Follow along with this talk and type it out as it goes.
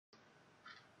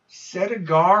Set a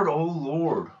guard, O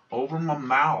Lord, over my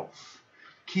mouth.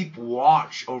 Keep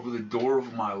watch over the door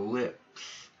of my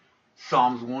lips.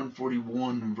 Psalms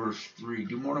 141 verse 3.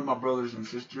 Good morning, my brothers and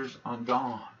sisters. I'm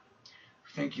Don.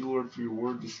 Thank you, Lord, for your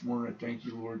word this morning. I thank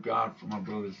you, Lord God, for my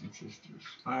brothers and sisters.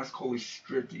 I ask, Holy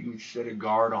Spirit, that you would set a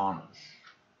guard on us,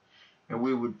 and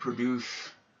we would produce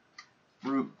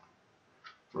fruit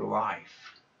for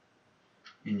life.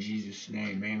 In Jesus'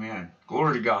 name, amen.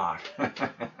 Glory to God.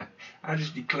 I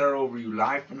just declare over you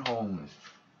life and wholeness,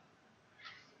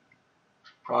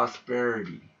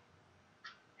 prosperity,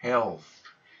 health,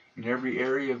 in every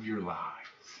area of your lives.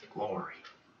 Glory.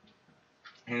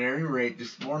 At any rate,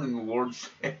 this morning the Lord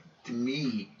said to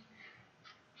me,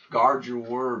 guard your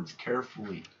words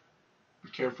carefully.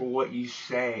 Be careful what you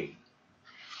say.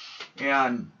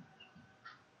 And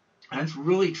it's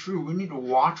really true. We need to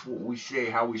watch what we say,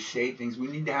 how we say things. We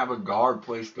need to have a guard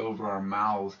placed over our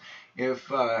mouths.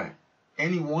 If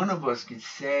any one of us could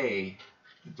say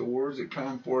that the words that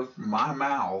come forth from my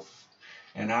mouth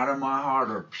and out of my heart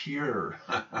are pure,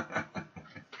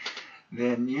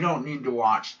 then you don't need to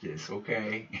watch this,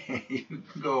 okay? You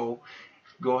can go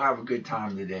have a good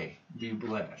time today. Be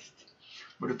blessed.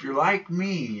 But if you're like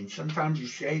me, and sometimes you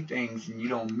say things and you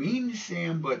don't mean to say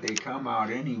them, but they come out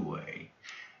anyway,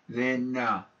 then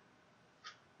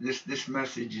this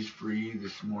message is for you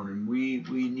this morning. We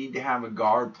need to have a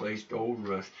guard placed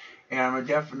over us. And a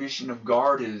definition of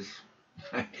guard is,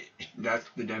 that's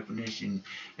the definition,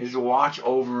 is to watch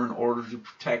over in order to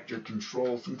protect or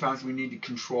control. Sometimes we need to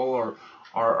control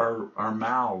our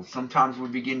mouths. Sometimes we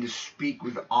begin to speak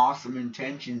with awesome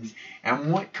intentions,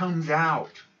 and what comes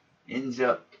out ends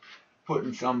up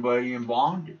putting somebody in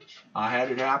bondage. I had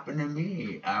it happen to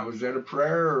me. I was at a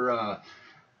prayer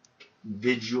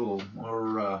vigil,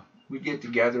 or we get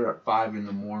together at 5 in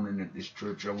the morning at this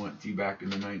church I went to back in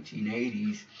the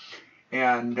 1980s,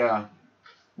 and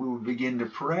we would begin to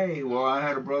pray. Well, I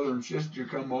had a brother and sister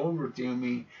come over to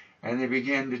me, and they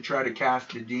began to try to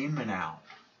cast a demon out.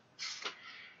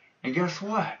 And guess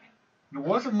what? It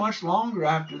wasn't much longer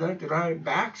after that I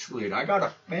backslid. I got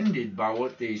offended by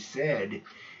what they said,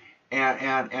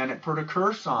 and it put a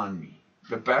curse on me.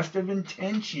 The best of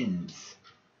intentions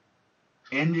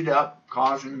ended up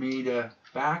causing me to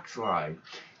backslide.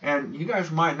 And you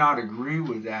guys might not agree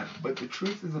with that, but the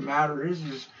truth of the matter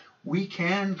is we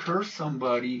can curse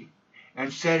somebody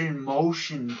and set in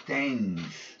motion things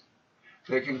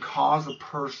that can cause a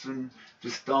person to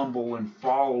stumble and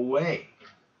fall away.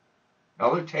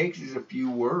 All it takes is a few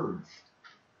words.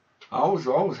 I was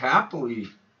always happily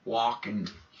walking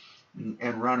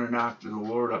and running after the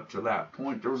Lord up to that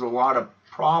point. There was a lot of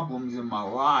problems in my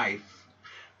life,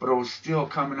 but I was still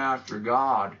coming after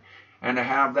God. And to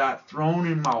have that thrown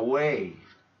in my way,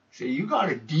 say, you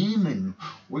got a demon,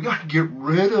 we got to get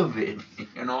rid of it.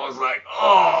 And I was like,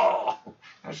 oh,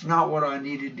 that's not what I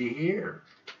needed to hear.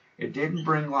 It didn't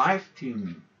bring life to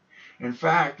me. In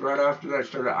fact, right after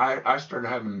that, I started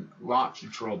having lots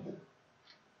of trouble.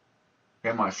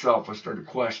 And myself, I started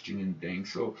questioning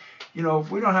things. So,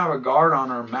 if we don't have a guard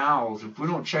on our mouths, if we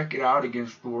don't check it out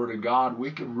against the Word of God, we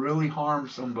could really harm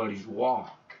somebody's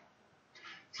walk.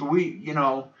 So we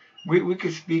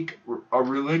could speak a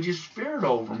religious spirit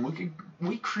over them.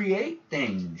 We create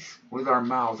things with our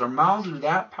mouths. Our mouths are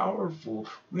that powerful.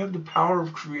 We have the power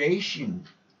of creation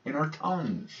in our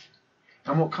tongues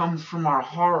and what comes from our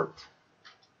heart.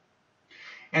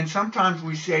 And sometimes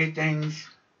we say things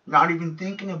not even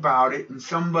thinking about it, and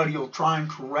somebody will try and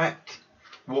correct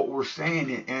what we're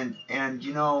saying. And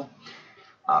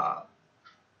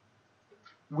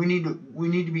we need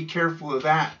to be careful of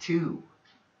that too.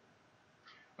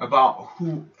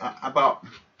 About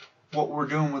what we're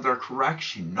doing with our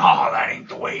correction. No, that ain't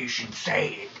the way you should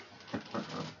say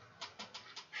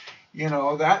it.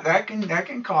 That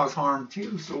can cause harm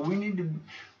too. So we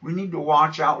need to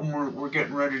watch out when we're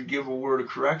getting ready to give a word of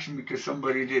correction because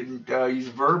somebody didn't use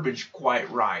verbiage quite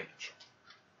right.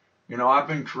 I've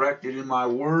been corrected in my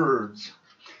words,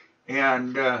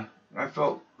 and I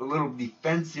felt a little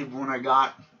defensive when I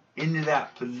got into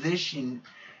that position.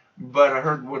 But I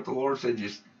heard what the Lord said.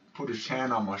 Just put His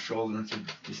hand on my shoulder and said,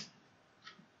 just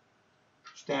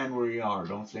stand where you are.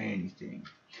 Don't say anything.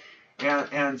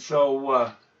 And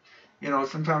so,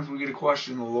 sometimes we get to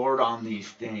question the Lord on these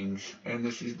things. And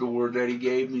this is the word that He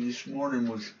gave me this morning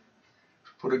was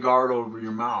put a guard over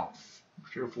your mouth.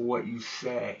 Be careful what you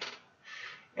say.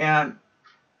 And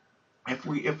if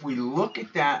we look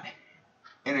at that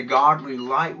in a godly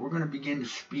light, we're going to begin to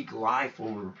speak life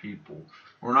over people.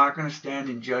 We're not going to stand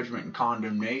in judgment and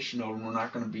condemnation over them. We're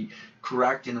not going to be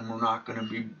correcting them. We're not going to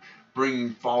be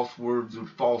bringing false words or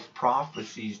false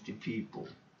prophecies to people.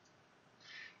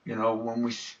 You know, when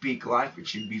we speak life, it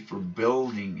should be for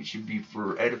building. It should be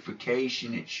for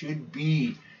edification. It should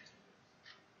be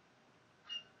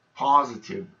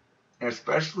positive.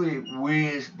 Especially we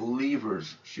as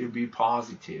believers should be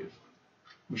positive.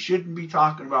 We shouldn't be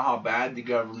talking about how bad the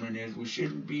government is. We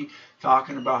shouldn't be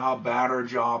talking about how bad our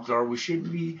jobs are. We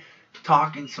shouldn't be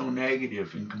talking so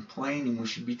negative and complaining. We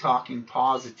should be talking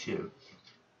positive.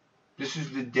 This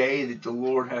is the day that the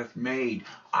Lord hath made.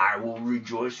 I will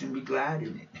rejoice and be glad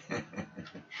in it.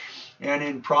 And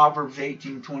in Proverbs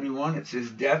 18:21 it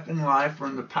says, death and life are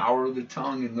in the power of the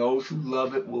tongue, and those who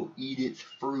love it will eat its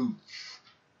fruits.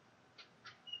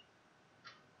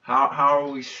 How are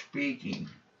we speaking?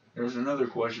 There's another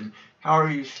question. How are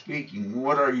you speaking?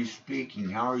 What are you speaking?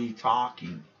 How are you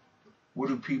talking? What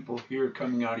do people hear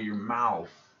coming out of your mouth?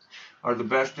 Are the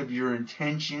best of your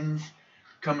intentions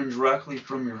coming directly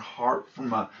from your heart,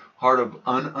 from a heart of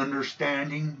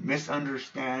ununderstanding,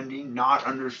 misunderstanding, not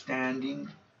understanding?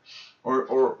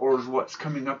 Or is what's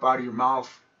coming up out of your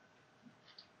mouth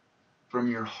from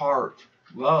your heart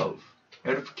love,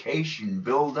 edification,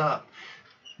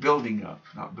 building up,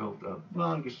 not build up.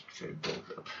 Well, I guess you could say build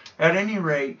up. At any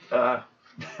rate,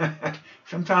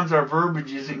 sometimes our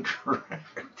verbiage is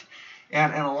incorrect.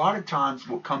 And a lot of times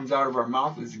what comes out of our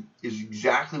mouth is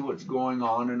exactly what's going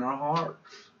on in our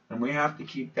hearts. And we have to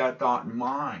keep that thought in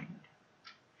mind.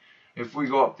 If we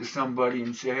go up to somebody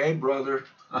and say, hey, brother,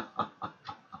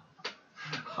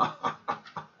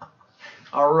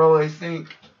 I really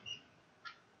think,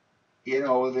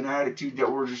 with an attitude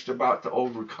that we're just about to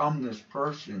overcome this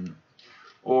person,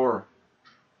 or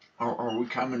are we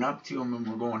coming up to them and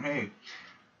we're going, hey,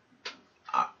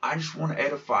 I just want to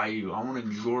edify you. I want to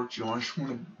exhort you. I just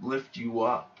want to lift you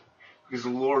up. Because the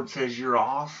Lord says you're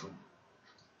awesome.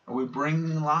 And we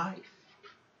bring life.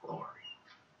 Glory.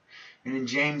 And in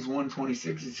James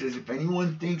 1:26 it says, if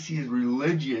anyone thinks he is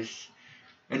religious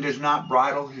and does not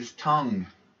bridle his tongue,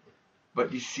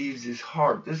 but deceives his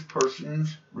heart, this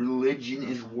person's religion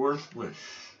is worthless.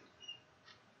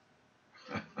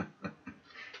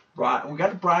 We got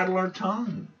to bridle our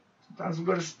tongue. Sometimes we've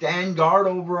got to stand guard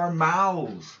over our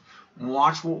mouths and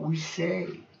watch what we say.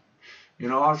 I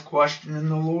was questioning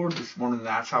the Lord this morning.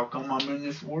 That's how come I'm in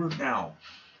this word now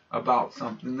about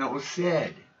something that was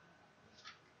said.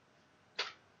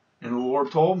 And the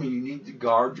Lord told me, you need to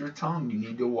guard your tongue. You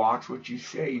need to watch what you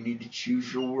say. You need to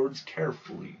choose your words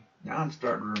carefully. Now I'm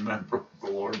starting to remember what the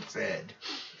Lord said.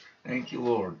 Thank you,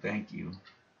 Lord. Thank you.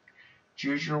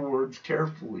 Choose your words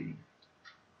carefully.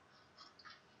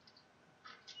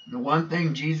 The one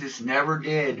thing Jesus never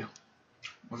did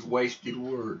was wasted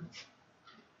words.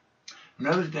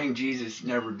 Another thing Jesus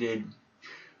never did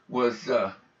was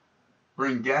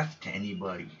bring death to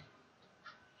anybody.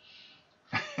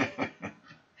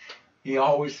 He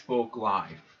always spoke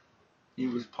life. He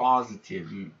was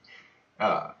positive.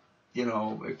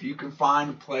 If you can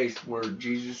find a place where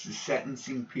Jesus is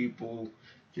sentencing people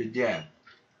to death,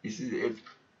 he says, if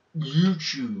you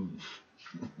choose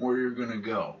where you're going to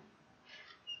go.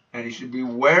 And he said, be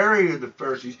wary of the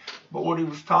Pharisees. But what he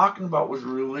was talking about was a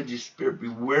religious spirit. Be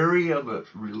wary of a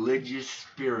religious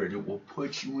spirit. It will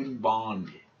put you in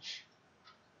bondage.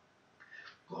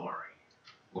 Glory.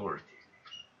 Glory to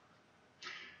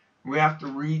you. We have to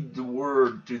read the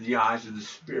word through the eyes of the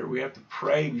Spirit. We have to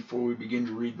pray before we begin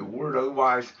to read the word.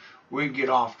 Otherwise, we get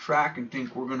off track and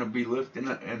think we're going to be lifting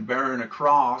and bearing a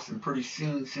cross, and pretty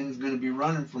soon sin's going to be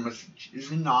running from us. Is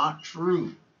not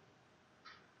true.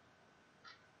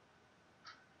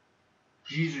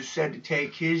 Jesus said to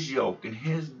take his yoke and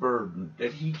his burden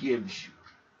that he gives you.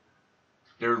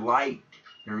 They're light.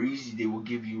 They're easy. They will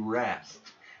give you rest.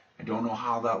 I don't know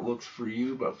how that looks for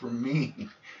you, but for me,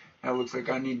 that looks like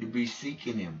I need to be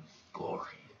seeking him. Glory.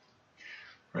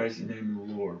 Praise the name of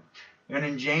the Lord. And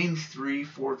in James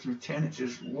 3:4-10, it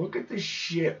says, look at the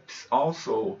ships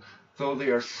also, though they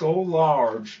are so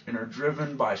large and are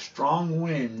driven by strong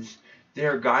winds, they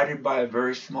are guided by a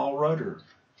very small rudder.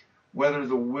 Wherever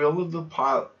the will of the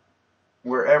pilot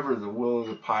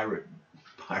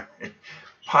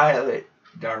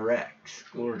directs.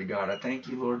 Glory to God. I thank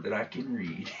you, Lord, that I can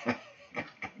read.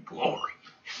 Glory.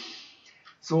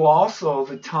 So also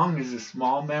the tongue is a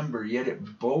small member, yet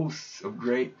it boasts of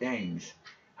great things.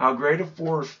 How great a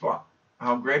forest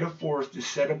is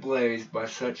set ablaze by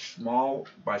such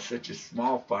a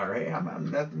small fire. Hey, I'm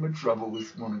having nothing but trouble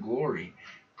this morning. Glory.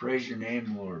 Praise your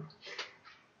name, Lord.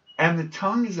 And the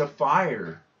tongue is a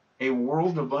fire, a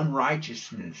world of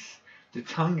unrighteousness. The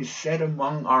tongue is set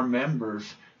among our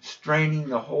members, straining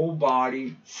the whole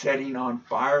body, setting on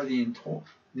fire the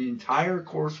entire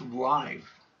course of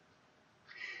life,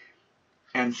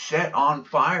 and set on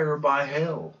fire by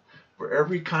hell. For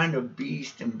every kind of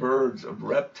beast and birds, of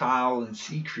reptile and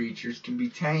sea creatures can be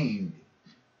tamed,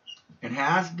 and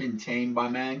has been tamed by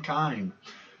mankind.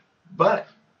 But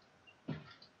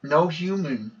no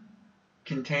human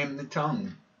can tame the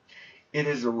tongue. It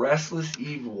is a restless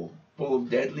evil, full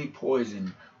of deadly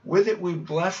poison. With it we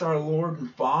bless our Lord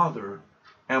and Father,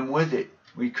 and with it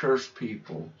we curse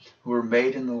people who are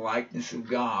made in the likeness of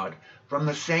God. From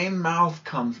the same mouth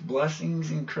comes blessings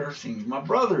and cursings. My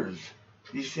brothers,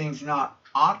 these things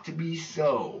ought to be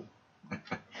so.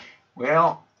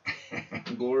 Well,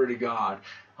 glory to God.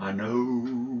 I know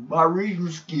my reading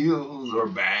skills are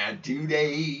bad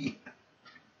today.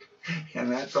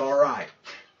 And that's all right.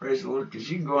 Praise the Lord,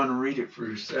 because you can go on and read it for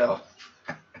yourself.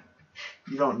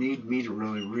 You don't need me to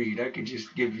really read. I could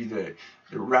just give you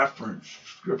the reference,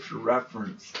 scripture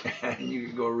reference, and you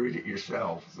can go read it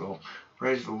yourself. So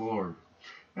praise the Lord.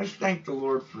 Let's thank the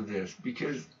Lord for this,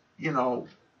 because, you know,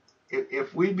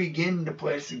 if we begin to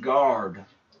place a guard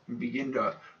and begin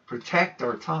to protect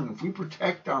our tongue, if we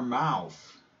protect our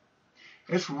mouth,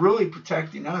 it's really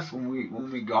protecting us when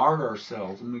we guard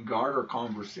ourselves, when we guard our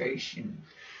conversation,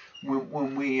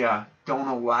 when we don't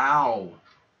allow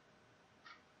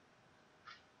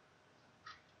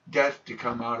death to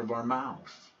come out of our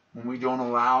mouths, when we don't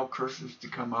allow curses to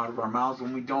come out of our mouths,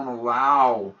 when we don't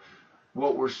allow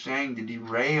what we're saying to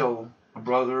derail a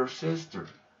brother or sister.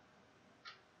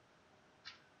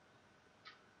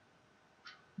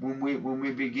 When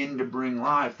we begin to bring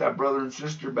life. That brother and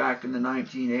sister back in the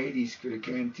 1980s could have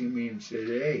came to me and said,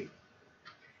 hey,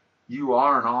 you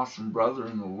are an awesome brother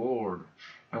in the Lord,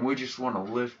 and we just want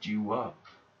to lift you up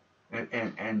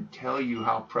and tell you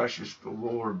how precious the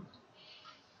Lord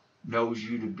knows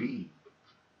you to be.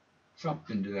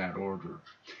 Something to that order.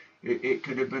 It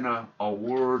could have been a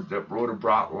word that would have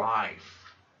brought life.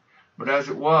 But as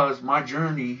it was, my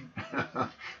journey,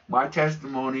 my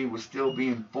testimony was still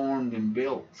being formed and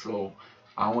built. So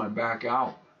I went back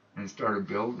out and started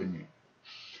building it.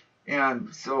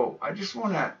 And so I just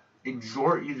want to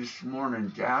exhort you this morning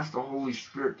to ask the Holy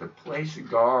Spirit to place a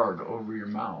guard over your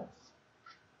mouth,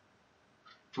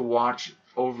 to watch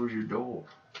over your door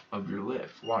of your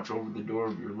lips, watch over the door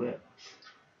of your lips.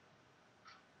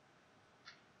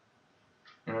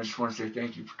 And I just want to say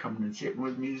thank you for coming and sitting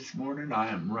with me this morning. I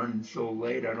am running so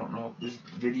late, I don't know if this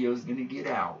video is going to get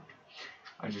out.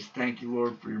 I just thank you,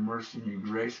 Lord, for your mercy and your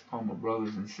grace upon my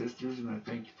brothers and sisters. And I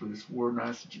thank you for this word, and I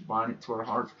ask that you bind it to our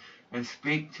hearts and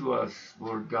speak to us,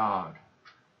 Lord God,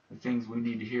 the things we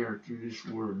need to hear through this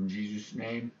word. In Jesus'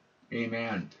 name,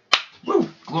 amen. Woo!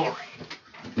 Glory.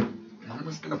 I'm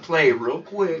just going to play real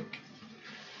quick.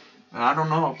 I don't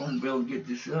know if I'm going to be able to get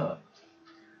this up.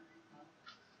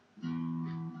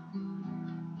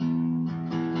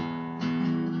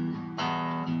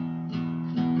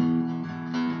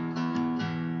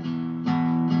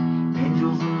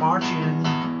 Angels are marching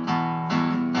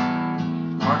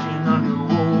on the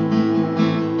wall.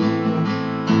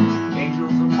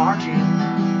 Angels are marching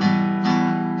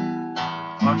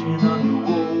on the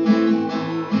wall.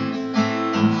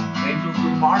 Angels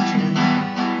are marching on the wall.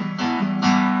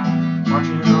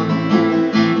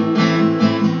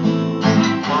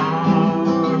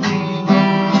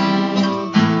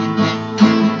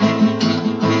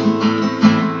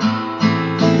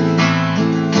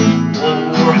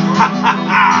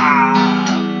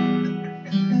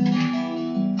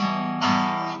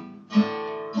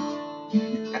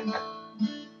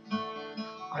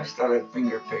 I just thought I'd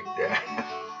finger pick that.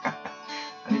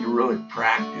 I need to really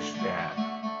practice that.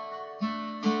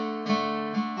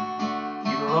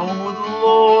 Get alone with the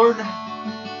Lord.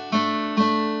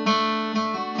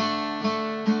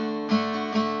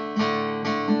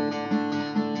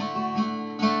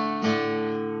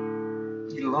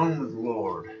 Get alone with the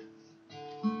Lord.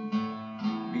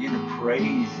 Begin to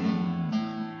praise Him.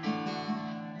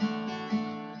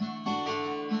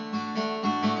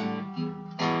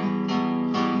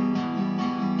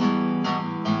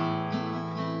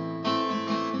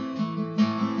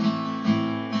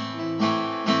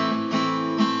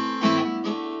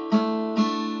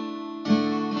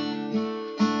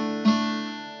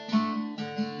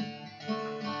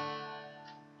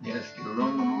 Yes, get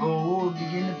along with the Lord,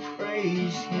 begin to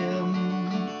praise Him,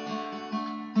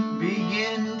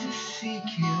 begin to seek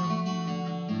Him,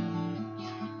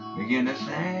 begin to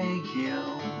thank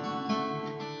Him.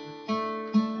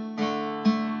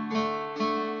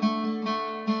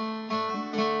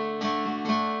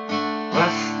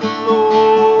 Bless the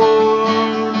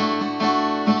Lord,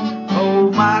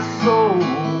 oh my soul,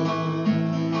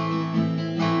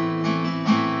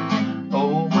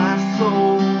 oh my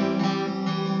soul.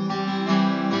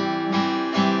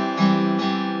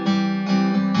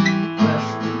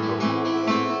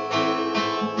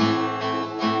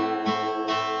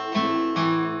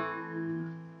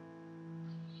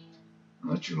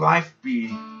 Let your life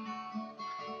be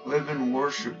live in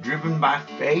worship, driven by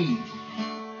faith.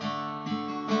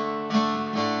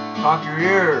 Cock your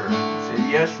ear. Say,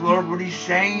 yes, Lord, what he's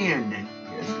saying.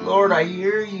 Yes, Lord, I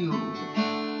hear you.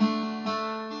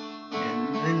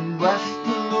 And then bless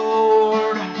the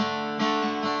Lord.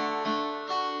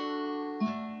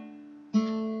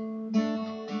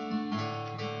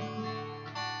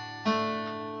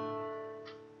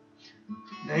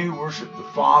 They who worship the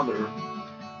Father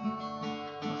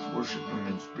must worship him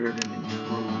in spirit and in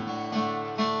truth.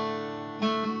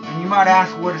 And you might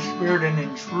ask, what is spirit and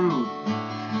in truth?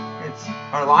 It's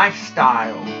our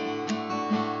lifestyle.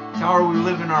 It's how are we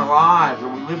living our lives?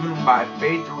 Are we living by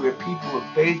faith? Are we a people of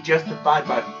faith, justified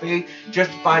by faith,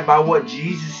 justified by what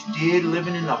Jesus did,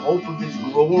 living in the hope of his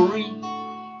glory?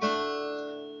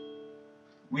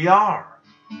 We are.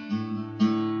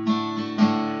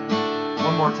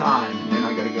 One more time, and then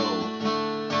I gotta go.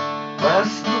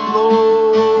 Bless the Lord,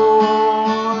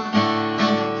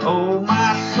 oh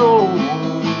my soul.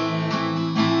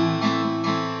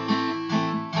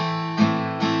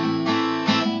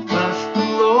 Bless the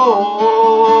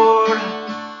Lord,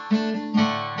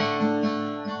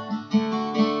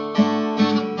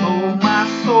 oh my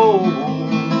soul.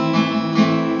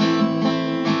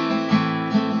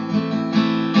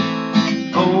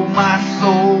 Oh my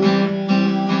soul.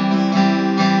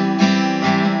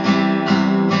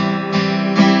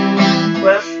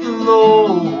 Bless the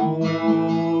Lord.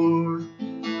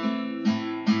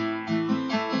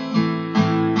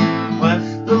 Bless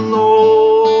the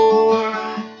Lord.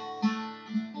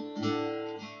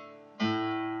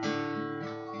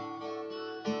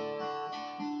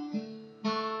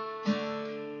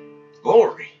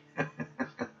 Glory.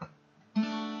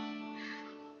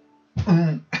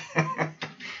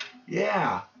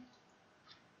 Yeah.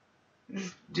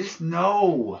 Just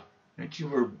know that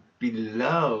you are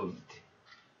beloved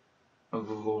of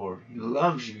the Lord. He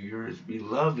loves you. You're his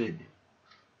beloved.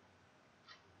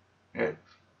 That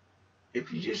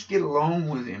if you just get alone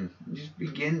with him, just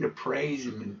begin to praise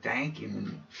him and thank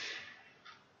him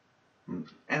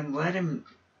and let him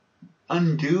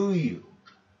undo you.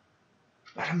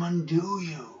 Let him undo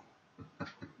you.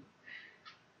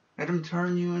 Let him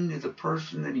turn you into the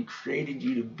person that he created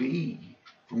you to be,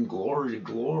 from glory to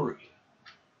glory.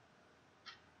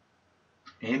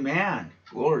 Amen.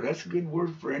 Glory, that's a good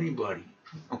word for anybody.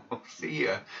 See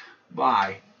ya.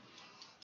 Bye.